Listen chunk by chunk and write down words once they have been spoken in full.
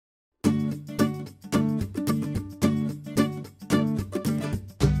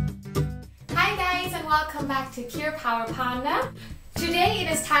welcome back to Pure Power Panda. Today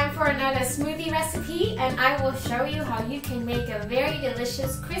it is time for another smoothie recipe and I will show you how you can make a very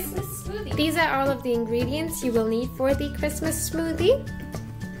delicious Christmas smoothie. These are all of the ingredients you will need for the Christmas smoothie.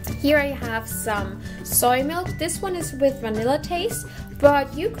 Here I have some soy milk. This one is with vanilla taste,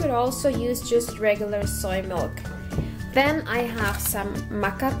 but you could also use just regular soy milk. Then I have some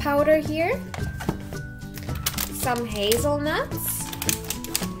maca powder here, some hazelnuts,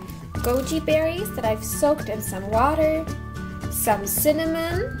 goji berries that I've soaked in some water, some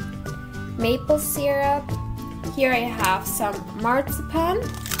cinnamon, maple syrup. Here I have some marzipan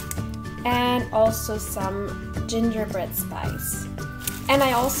and also some gingerbread spice. And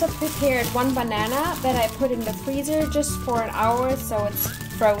I also prepared one banana that I put in the freezer just for an hour so it's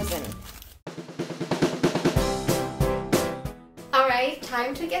frozen. Alright,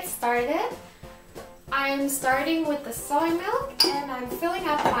 time to get started. I'm starting with the soy milk and I'm filling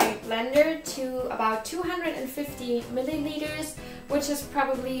up my blender to about 250 milliliters, which is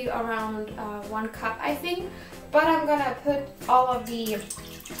probably around 1 cup I think. But I'm gonna put all of the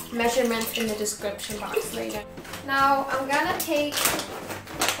measurements in the description box later. Now I'm gonna take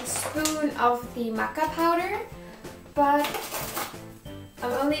a spoon of the maca powder, but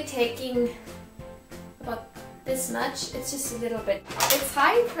I'm only taking about this much. It's just a little bit. It's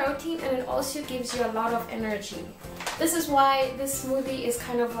high in protein and it also gives you a lot of energy. This is why this smoothie is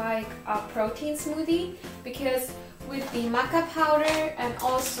kind of like a protein smoothie, because with the maca powder and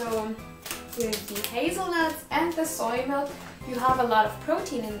also with the hazelnuts and the soy milk, you have a lot of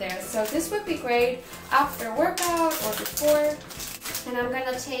protein in there. So this would be great after a workout or before. And I'm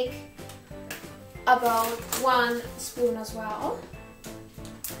gonna take about 1 spoon as well.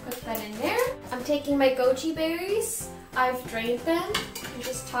 Put that in there. I'm taking my goji berries. I've drained them and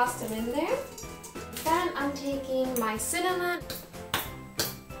just tossed them in there. Then I'm taking my cinnamon,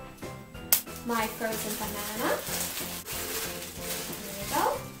 my frozen banana. There we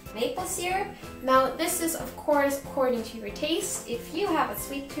go. Maple syrup. Now this is of course according to your taste. If you have a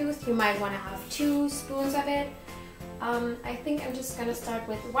sweet tooth, you might want to have 2 spoons of it. I think I'm just gonna start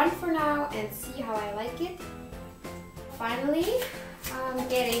with 1 for now and see how I like it. Finally, I'm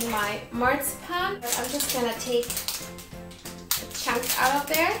getting my marzipan. I'm just gonna take a chunk out of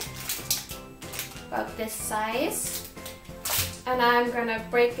there, about this size, and I'm gonna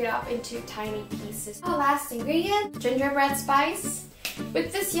break it up into tiny pieces. The last ingredient, gingerbread spice.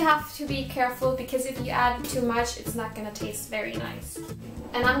 With this you have to be careful because if you add too much, it's not gonna taste very nice.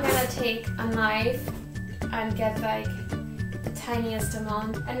 And I'm gonna take a knife and get like the tiniest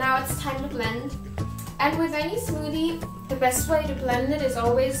amount. And now it's time to blend. And with any smoothie, the best way to blend it is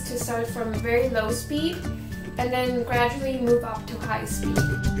always to start from very low speed and then gradually move up to high speed.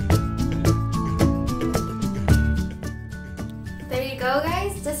 There you go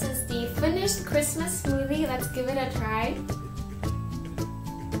guys, this is the finished Christmas smoothie. Let's give it a try.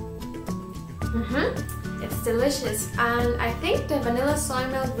 It's delicious and I think the vanilla soy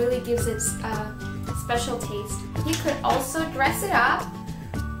milk really gives it a special taste. You could also dress it up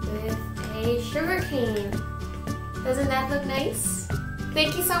with a sugar cane. Doesn't that look nice?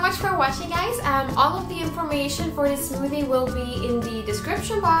 Thank you so much for watching guys. All of the information for this smoothie will be in the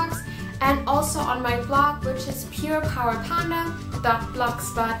description box and also on my blog, which is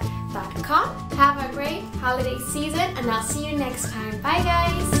purepowerpanda.blogspot.com. Have a great holiday season and I'll see you next time. Bye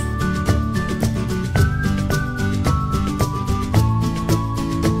guys!